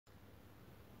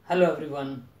Hello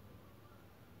everyone.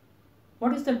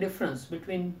 What is the difference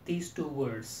between these two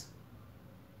words?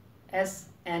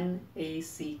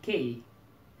 S-N-A-C-K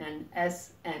and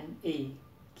S-N-A-K-E.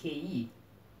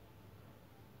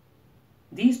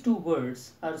 These two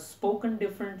words are spoken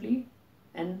differently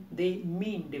and they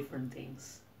mean different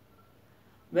things.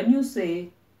 When you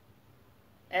say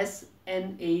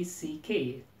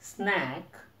S-N-A-C-K,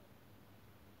 snack,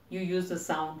 you use the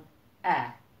sound A.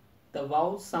 The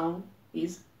vowel sound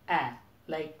is A,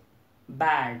 like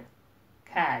bad,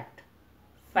 cat,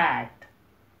 fat,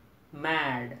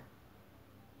 mad.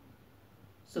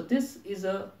 So this is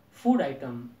a food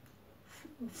item,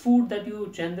 food that you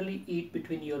generally eat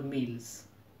between your meals.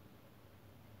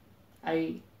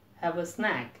 I have a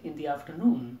snack in the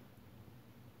afternoon.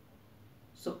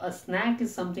 So a snack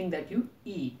is something that you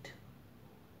eat.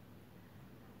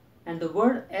 And the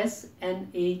word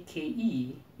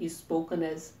S-N-A-K-E is spoken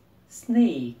as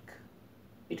snake.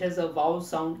 It has a vowel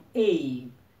sound A,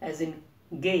 as in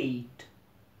gate,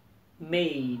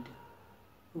 made,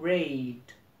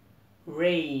 rate,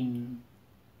 rain.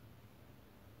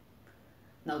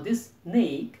 Now this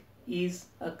snake is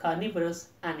a carnivorous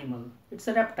animal. It's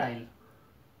a reptile.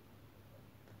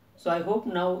 So I hope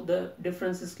now the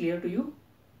difference is clear to you.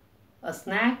 A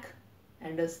snack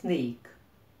and a snake.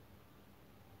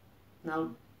 Now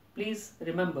please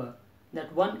remember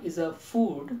that one is a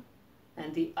food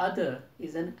and the other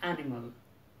is an animal.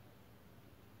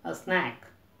 A snack,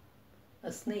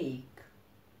 a snake.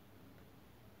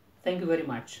 Thank you very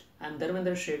much. I am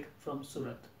Dharmendra Sheth from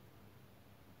Surat.